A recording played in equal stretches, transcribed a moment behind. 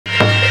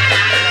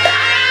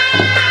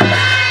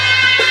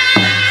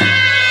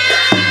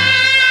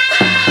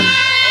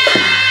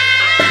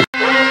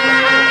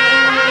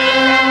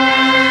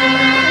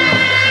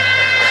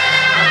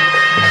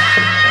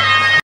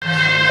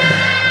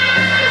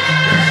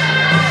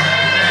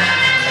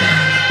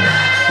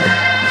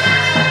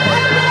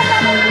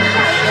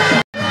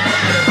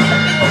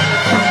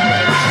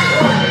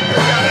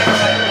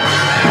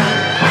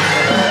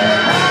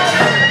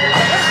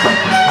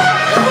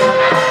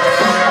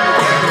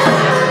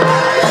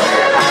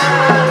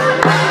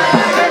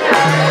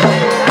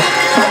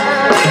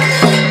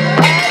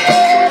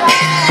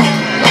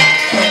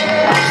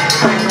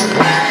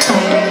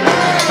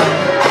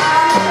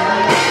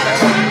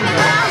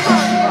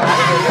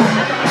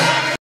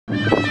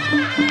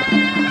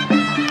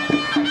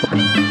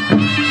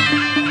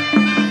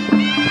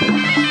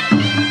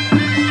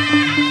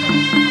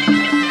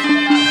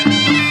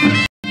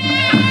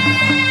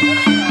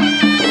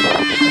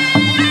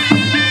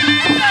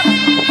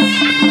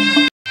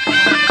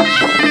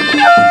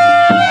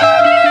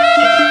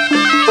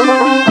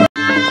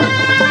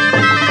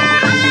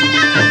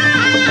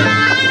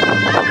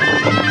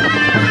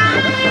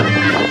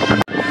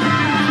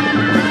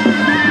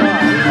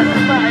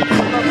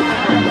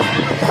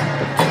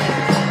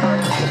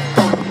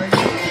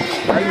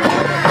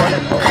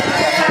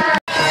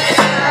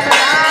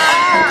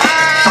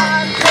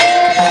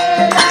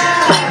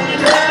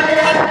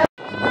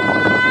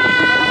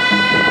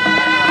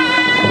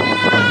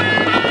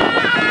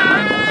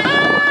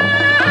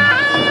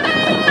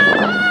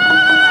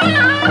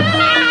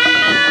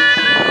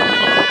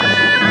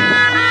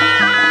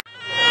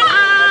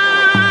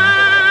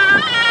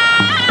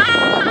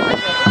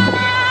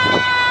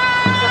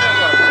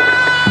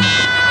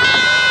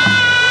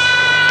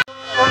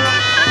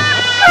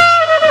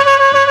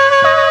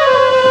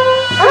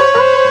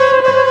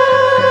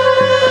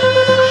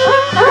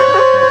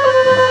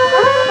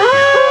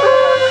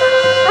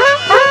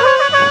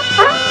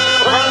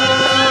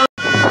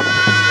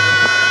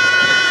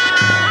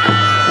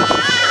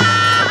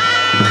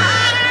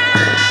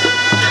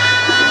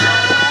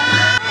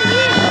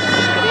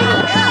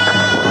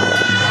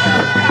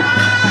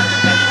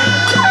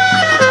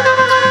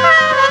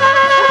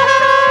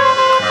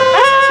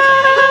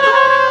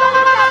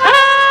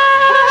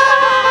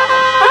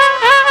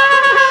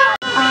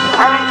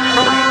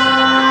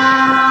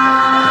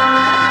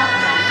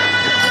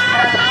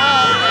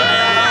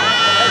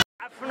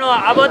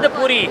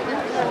अवधपुरी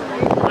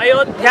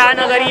अयोध्या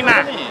नगरीमा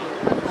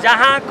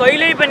जहाँ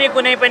कहिल्यै पनि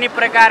कुनै पनि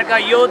प्रकारका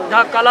युद्ध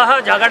कलह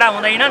झगडा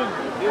हुँदैनन्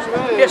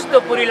त्यस्तो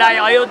पुरीलाई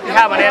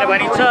अयोध्या भनेर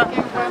भनिन्छ।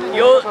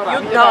 यो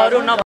युद्धहरू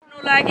नभर्नु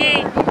लागि,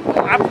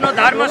 आफ्नो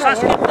धर्म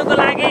संस्कृतिको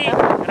लागि,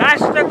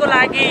 राष्ट्रको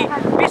लागि,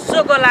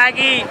 विश्वको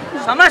लागि,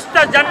 समस्त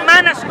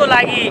जनमानसको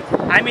लागि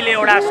हामीले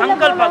एउटा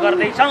संकल्प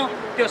गर्दैछौँ।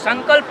 त्यो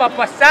संकल्प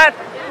पश्चात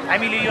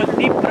हामीले यो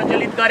दीप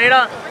प्रज्वलित गरेर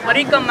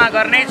परिक्रमा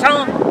गर्नेछौँ।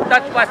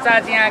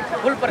 तत्पश्चात यहाँ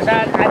फूल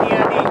प्रसाद आदि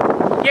आदि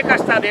के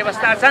कस्ता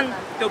व्यवस्था छन्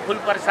त्यो फूल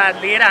प्रसाद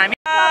लिएर हामी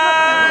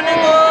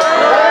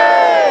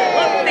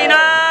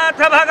मुक्तिनाथ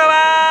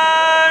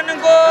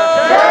भगवानको,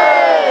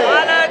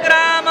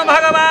 बालग्राम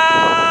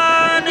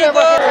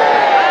भगवानको,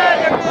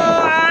 राजको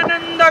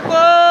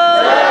आनन्दको,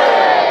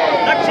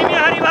 लक्ष्मी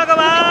हरि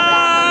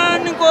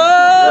भगवानको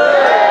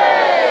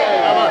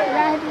अब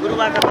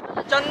गुरुबाट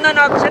चन्दन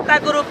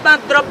अक्षताको रूपमा,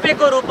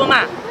 द्रव्यको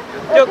रूपमा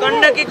त्यो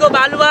गण्डकीको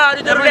बालुवा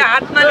हजुरहरूले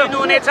हातमा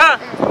लिनुहुनेछ।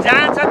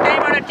 जहाँ छ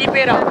त्यहीँबाट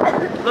टिपेर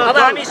अब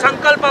हामी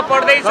संकल्प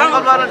पढ्दैछौँ।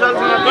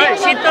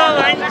 इच्छित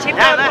वाञ्छित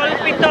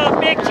कल्पित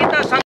अपेक्षित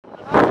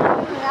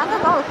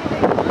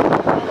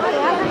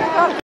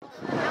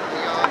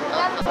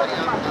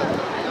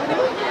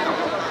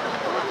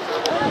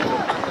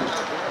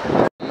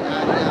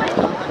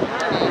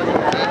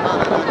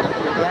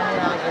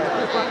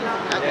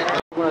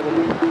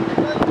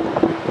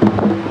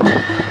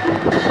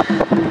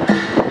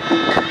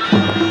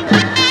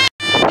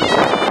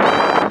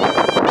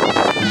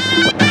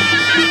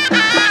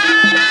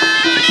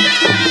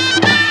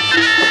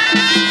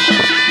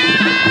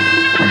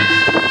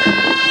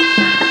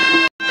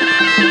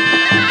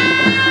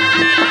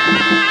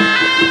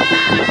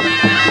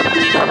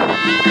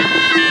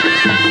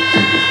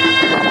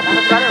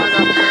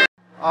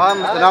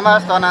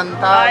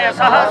नमस्तनन्ताय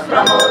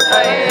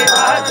सहस्रमूर्तये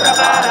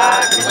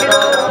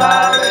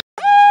सहस्रपादाक्षिशिरोरुभावे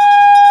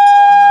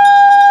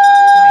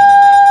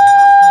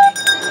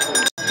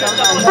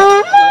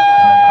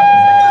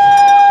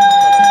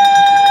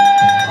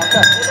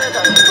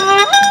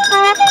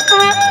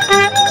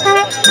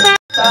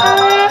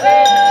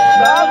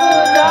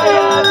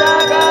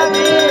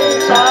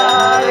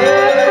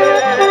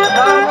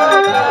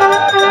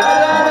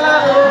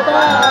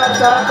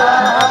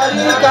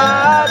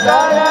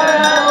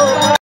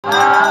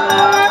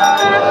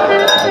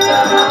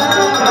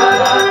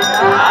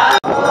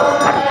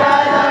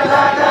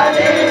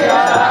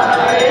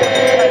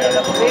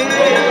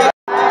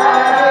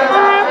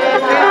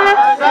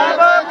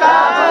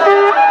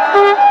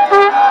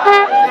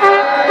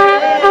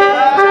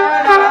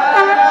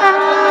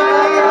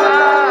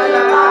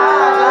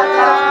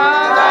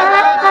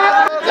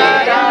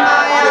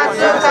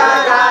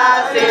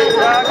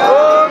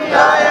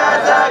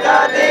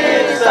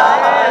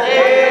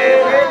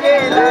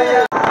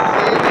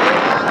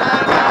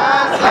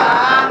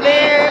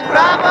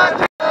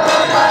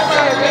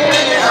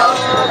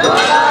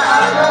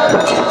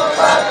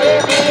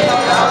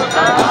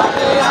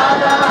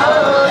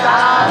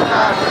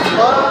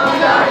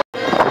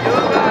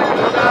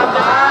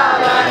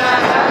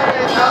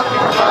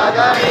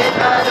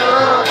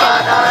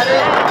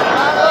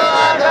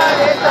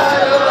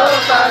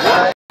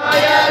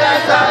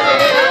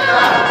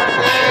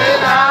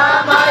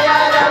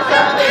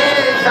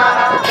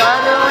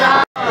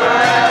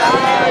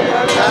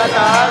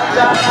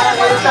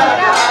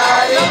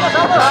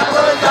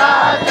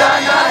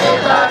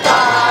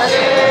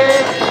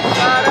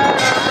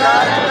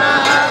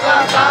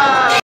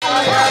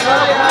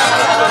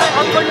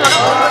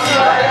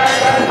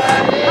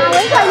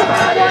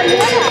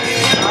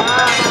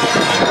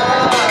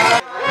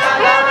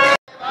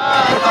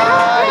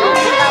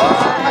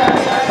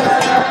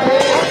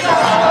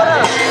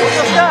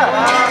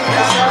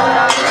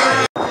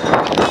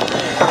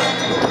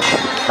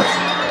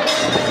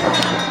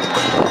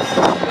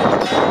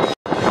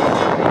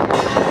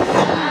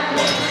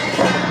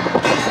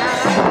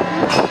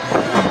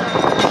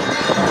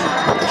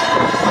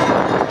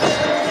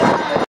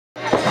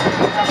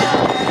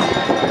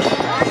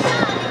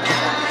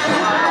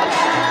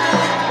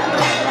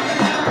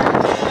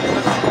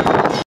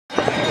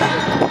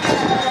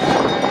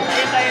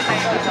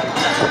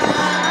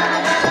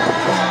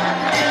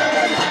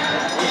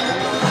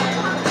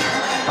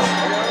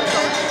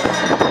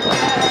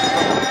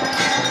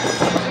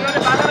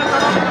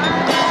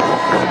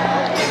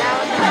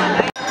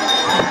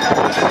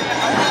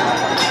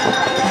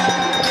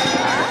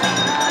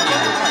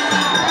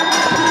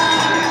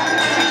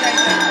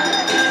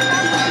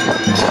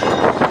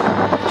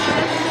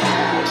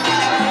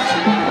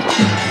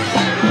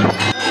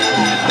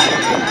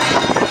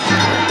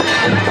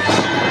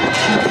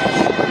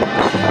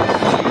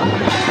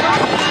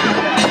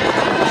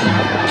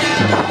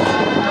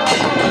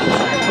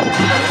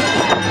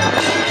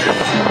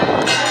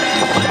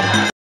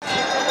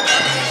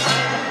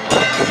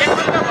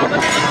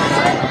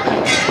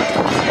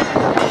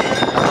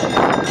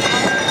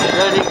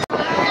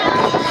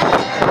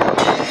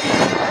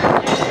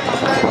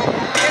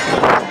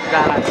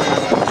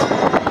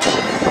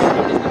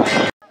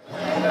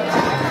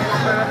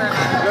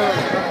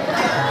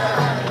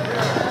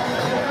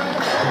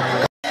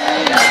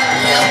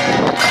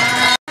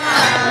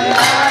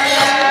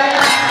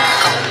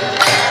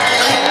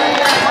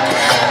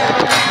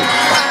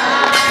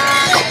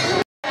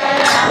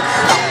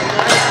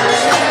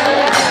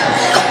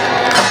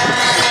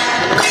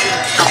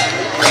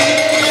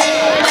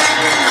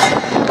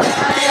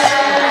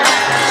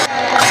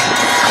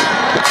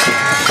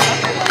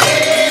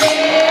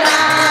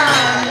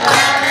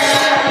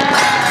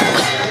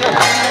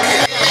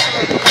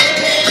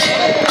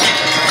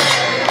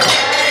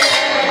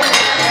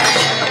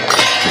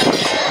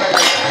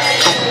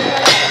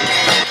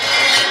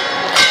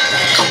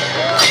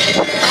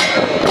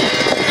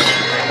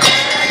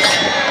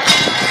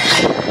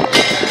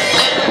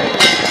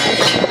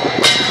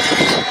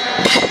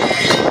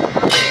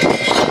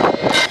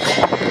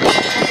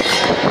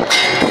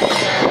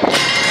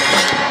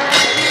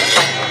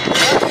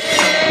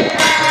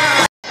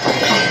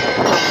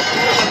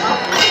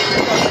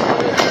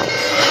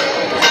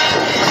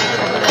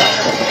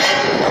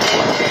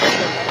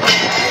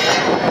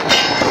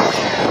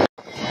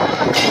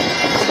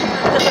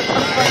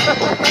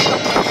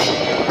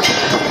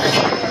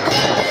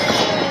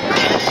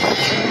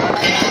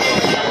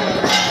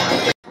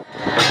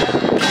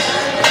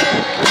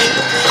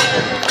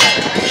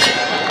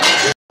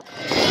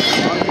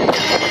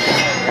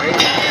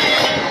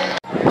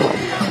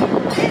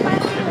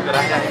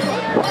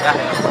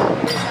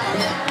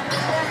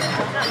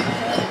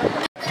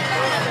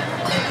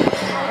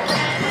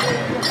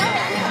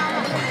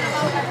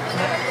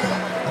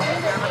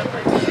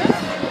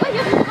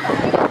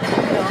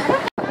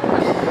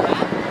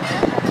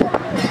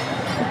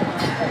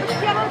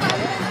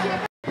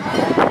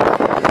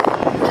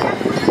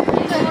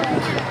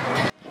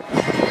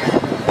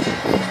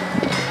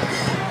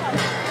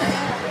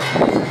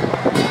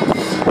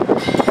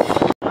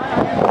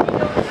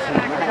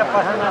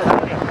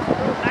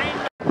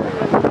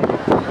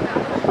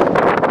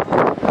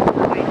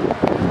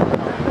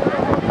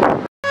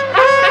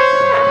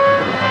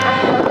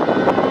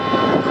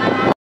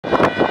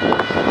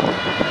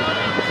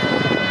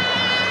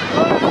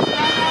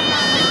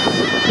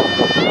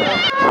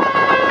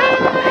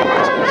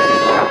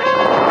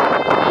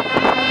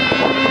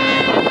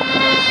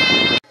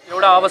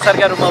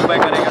अवसरका रूपमा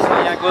उपयोग गरेका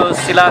छौँ। यहाँको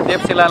शिला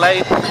देवशिलालाई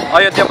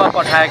अयोध्यामा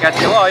पठाएका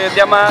थियौँ।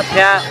 अयोध्यामा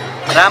त्यहाँ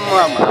राम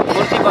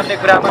मूर्ति बन्ने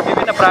कुरामा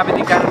विभिन्न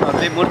प्राविधिक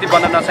कारणहरूले मूर्ति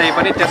बन्न नसके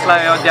पनि त्यसलाई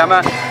अयोध्यामा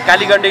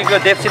कालीगण्डकीको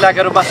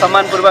देवशिलाका रूपमा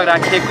सम्मानपूर्वक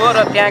राखिएको र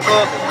त्यहाँको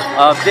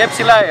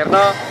देवशिला हेर्न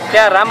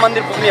त्यहाँ राम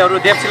मन्दिर पुग्नेहरू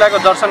देवशिलाको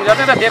दर्शन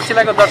गर्ने र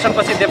देवशिलाको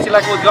दर्शनपछि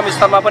देवशिलाको उद्गम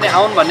स्थलमा पनि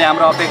आउन् भन्ने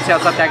हाम्रो अपेक्षा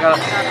छ त्यहाँका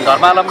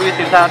धर्मावलम्बी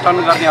तीर्थाटन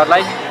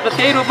गर्नेहरूलाई। र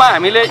त्यही रूपमा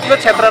हामीले यो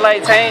क्षेत्रलाई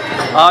चाहिँ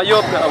यो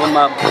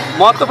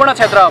महत्त्वपूर्ण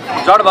क्षेत्र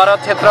जडभरत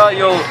क्षेत्र,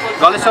 यो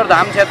गलेश्वर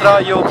धाम क्षेत्र,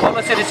 यो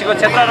पौलसी ऋषिको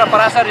क्षेत्र र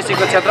पराशर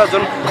ऋषिको क्षेत्र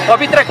जुन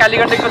पवित्र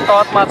कालीगण्डकीको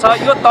तहतमा छ,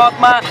 यो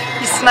तहतमा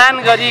स्नान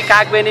गरी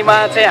कागबेनीमा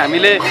चाहिँ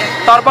हामीले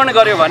तर्पण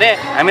गऱ्यो भने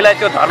हामीलाई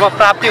त्यो धर्म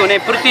प्राप्ति हुने,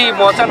 पूर्ति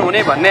मोचन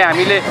हुने भन्ने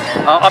हामीले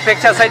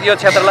अपेक्षासहित यो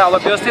क्षेत्रलाई अब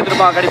व्यवस्थित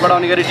रूपमा अगाडि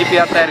बढाउने गरी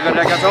डिपिआर तयार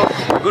गरिरहेका छौँ।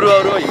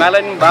 गुरुहरू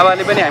हिमालयन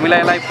बाबाले पनि हामीलाई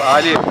यसलाई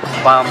अहिले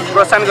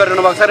प्रोत्साहन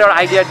गरिरहनु भएको छ र एउटा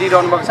आइडिया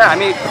दिइरहनु भएको छ।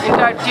 हामी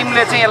इन्टायर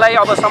टिमले चाहिँ यसलाई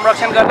अब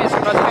संरक्षण गर्ने,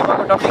 नजिकै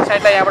भएको डम्पिङ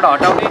साइटलाई यहाँबाट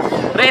हटाउने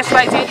र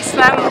यसलाई चाहिँ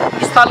स्नान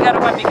स्थलका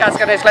रूपमा विकास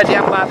गर्ने, यसलाई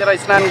ड्याम बाँधेर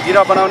स्नान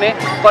गृह बनाउने,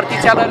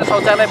 प्रतीक्षालय र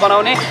शौचालय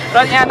बनाउने र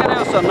यहाँनिर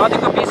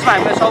नदीको बिचमा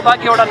हामीले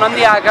सौभाग्य एउटा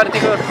नन्दी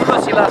आकृतिको ठुलो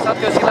शिला छ,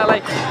 त्यो शिलालाई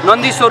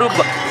नन्दी स्वरूप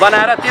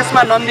बनाएर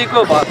त्यसमा नन्दीको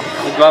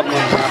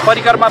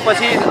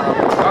परिक्रमापछि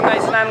गङ्गा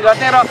स्नान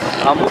गर्ने र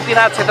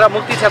मुक्तिनाथ क्षेत्र,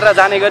 मुक्ति क्षेत्र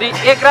जाने गरी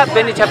एक रात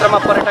बेनी क्षेत्रमा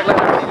पर्यटकलाई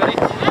राख्ने गरी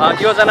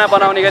योजना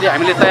बनाउने गरी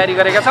हामीले तयारी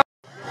गरेका छौँ।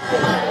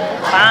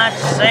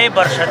 500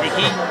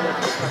 वर्षदेखि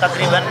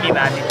तकरिबन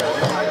विवादित,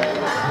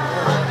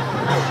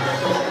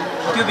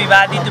 त्यो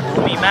विवादित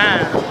भूमिमा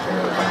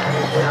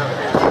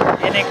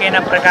केन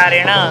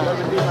प्रकारेण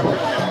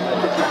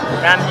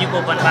रामजीको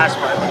वनवास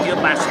भएको थियो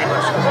 500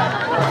 वर्ष।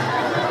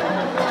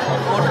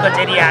 कोर्ट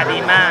कचेरी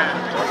आदिमा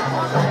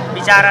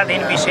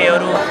विचाराधीन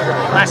विषयहरू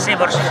 500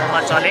 वर्षसम्म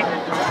चले।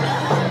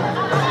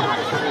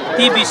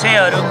 ती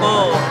विषयहरूको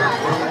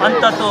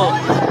अन्ततो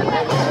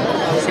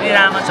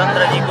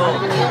श्रीरामचन्द्रजीको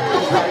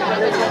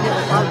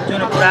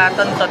जुन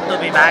पुरातन तत्त्व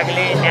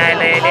विभागले,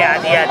 न्यायालयले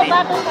आदि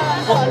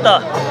उक्त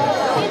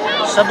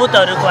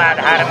सबुतहरूको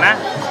आधारमा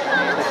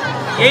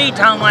यही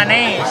ठाउँमा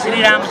नै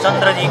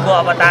श्रीरामचन्द्रजीको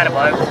अवतार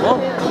भएको हो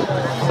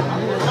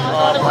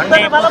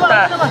भन्ने पुख्ता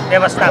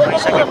व्यवस्था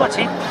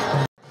भइसकेपछि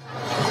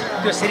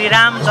त्यो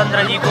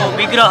श्रीरामचन्द्रजीको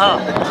विग्रह,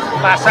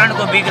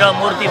 पाषाणको विग्रह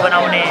मूर्ति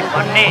बनाउने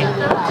भन्ने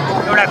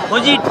एउटा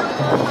खोजी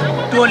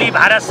टोली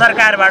भारत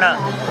सरकारबाट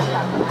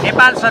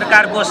नेपाल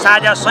सरकारको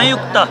साझा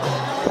संयुक्त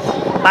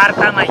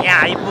वार्तामा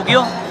यहाँ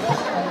आइपुग्यो।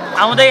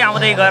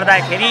 आउँदै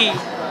गर्दाखेरि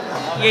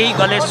यही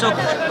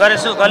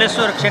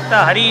गलेश्वर क्षेत्र,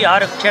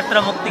 हरिहर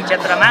क्षेत्र, मुक्ति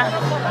क्षेत्रमा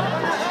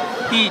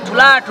ती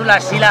ठुला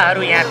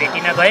शिलाहरू यहाँ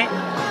भेटिन गए।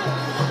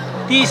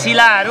 ती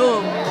शिलाहरू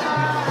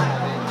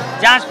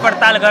जाँच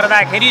पडताल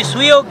गर्दाखेरि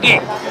सुयोग्य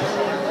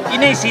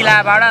यिनै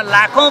शिलाबाट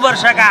लाखौँ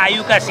वर्षका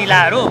आयुका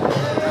शिलाहरू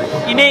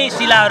यिनै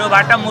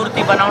शिलाहरूबाट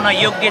मूर्ति बनाउन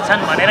योग्य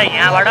छन् भनेर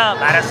यहाँबाट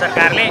भारत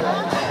सरकारले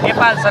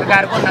नेपाल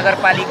सरकारको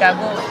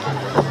नगरपालिकाको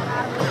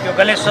यो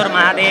गलेश्वर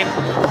महादेव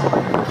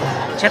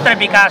क्षेत्र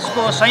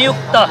विकासको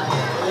संयुक्त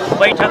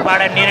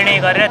बैठकबाट निर्णय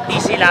गरेर ती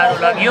शिलाहरू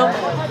लगियो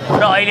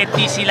र अहिले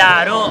ती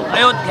शिलाहरू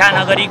अयोध्या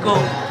नगरीको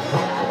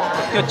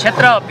त्यो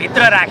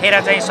क्षेत्रभित्र राखेर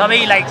चाहिँ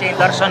सबैलाई चाहिँ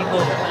दर्शनको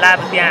लाभ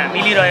त्यहाँ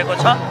मिलिरहेको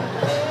छ।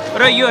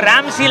 र यो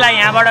रामशिला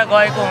यहाँबाट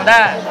गएको हुँदा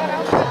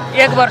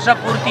 1 वर्ष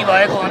पूर्ति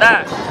भएको हुँदा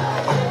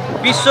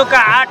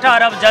विश्वका 8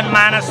 अरब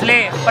जनमानसले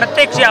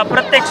प्रत्यक्ष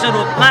अप्रत्यक्ष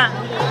रूपमा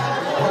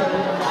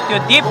त्यो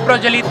दीप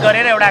प्रज्वलित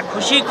गरेर एउटा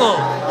खुसीको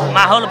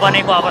माहौल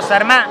बनेको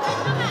अवसरमा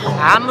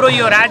हाम्रो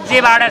यो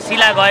राज्यबाट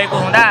शिला गएको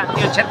हुँदा,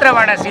 यो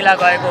क्षेत्रबाट शिला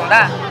गएको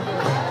हुँदा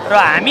र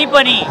हामी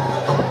पनि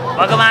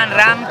भगवान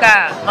रामका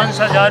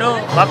वंशजहरू,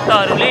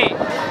 भक्तहरूले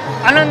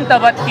अनन्त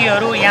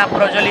बत्तीहरू यहाँ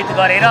प्रज्वलित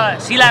गरेर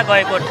शिला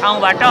गएको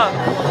ठाउँबाट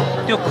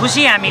त्यो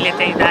खुसी हामीले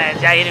चाहिँ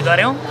जाहिर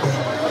गऱ्यौँ।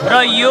 र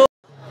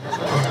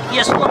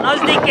यसको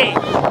नजिकै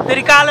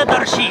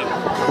त्रिकालदर्शी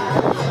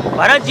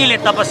भरतजीले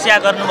तपस्या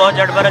गर्नुभयो,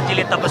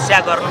 जडभरतजीले तपस्या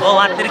गर्नुभयो,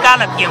 उहाँ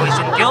त्रिकालज्ञ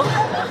भइसुन्थ्यो।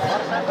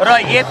 र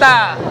यता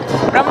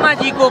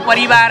ब्रह्माजीको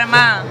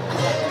परिवारमा,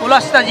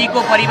 पुलस्तजीको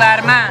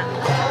परिवारमा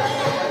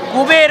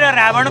कुबेर र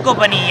रावणको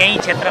पनि यही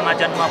क्षेत्रमा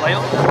जन्म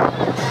भयो।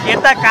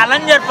 यता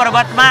कालञ्जर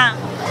पर्वतमा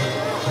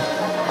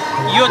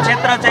यो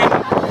क्षेत्र चाहिँ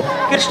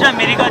कृष्ण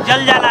मृग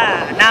जलजाला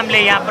नामले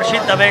यहाँ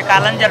प्रसिद्ध भयो।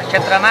 कालञ्जर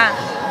क्षेत्रमा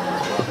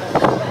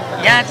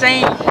यहाँ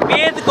चाहिँ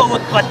वेदको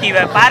उत्पत्ति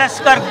भयो,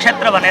 पारस्कर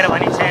क्षेत्र भनेर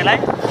भनिन्छ यसलाई।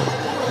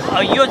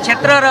 यो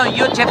क्षेत्र र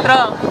यो क्षेत्र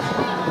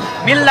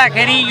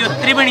मिल्दाखेरि यो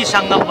त्रिवेणी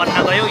सङ्गम बन्न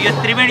गयो। यो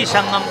त्रिवेणी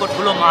सङ्गमको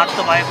ठुलो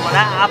महत्त्व भएको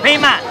हुँदा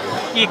आफैमा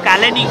यी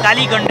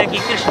काली गण्डकी,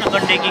 कृष्ण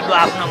गण्डकीको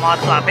आफ्नो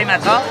महत्त्व आफैमा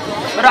छ।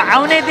 र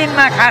आउने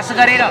दिनमा खास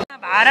गरेर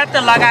भारत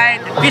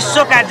लगायत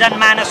विश्वका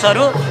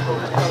जनमानसहरू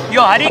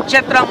यो हरि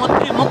क्षेत्र,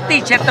 मुक्ति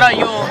क्षेत्र,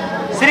 यो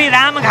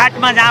श्रीराम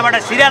घाटमा जहाँबाट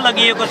सिरा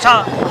लगिएको छ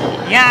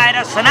यहाँ आएर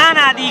स्नान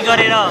आदि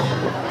गरेर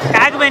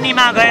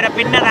कागबेनीमा गएर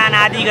पिण्डदान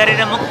आदि गरेर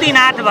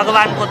मुक्तिनाथ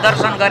भगवानको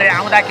दर्शन गरेर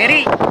आउँदाखेरि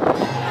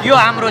यो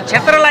हाम्रो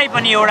क्षेत्रलाई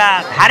पनि एउटा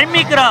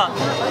धार्मिक र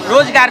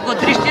रोजगारको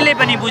दृष्टिले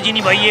पनि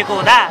बुझिने भइएको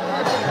हुँदा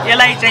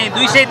यसलाई चाहिँ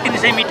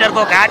 200-300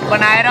 मिटरको घाट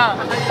बनाएर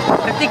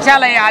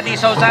प्रतीक्षालय आदि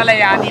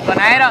शौचालय आदि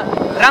बनाएर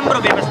राम्रो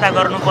व्यवस्था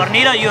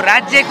गर्नुपर्ने र यो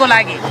राज्यको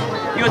लागि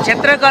यो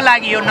क्षेत्रका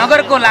लागि यो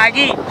नगरको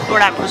लागि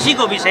एउटा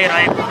खुसीको विषय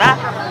रहेको हुँदा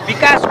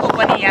विकासको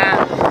पनि यहाँ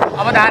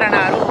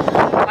अवधारणाहरू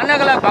अलग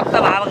अलग भक्त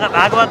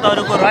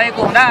भागवतहरूको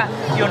रहेको हुँदा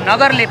यो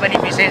नगरले पनि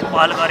विशेष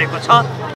पहल गरेको छ।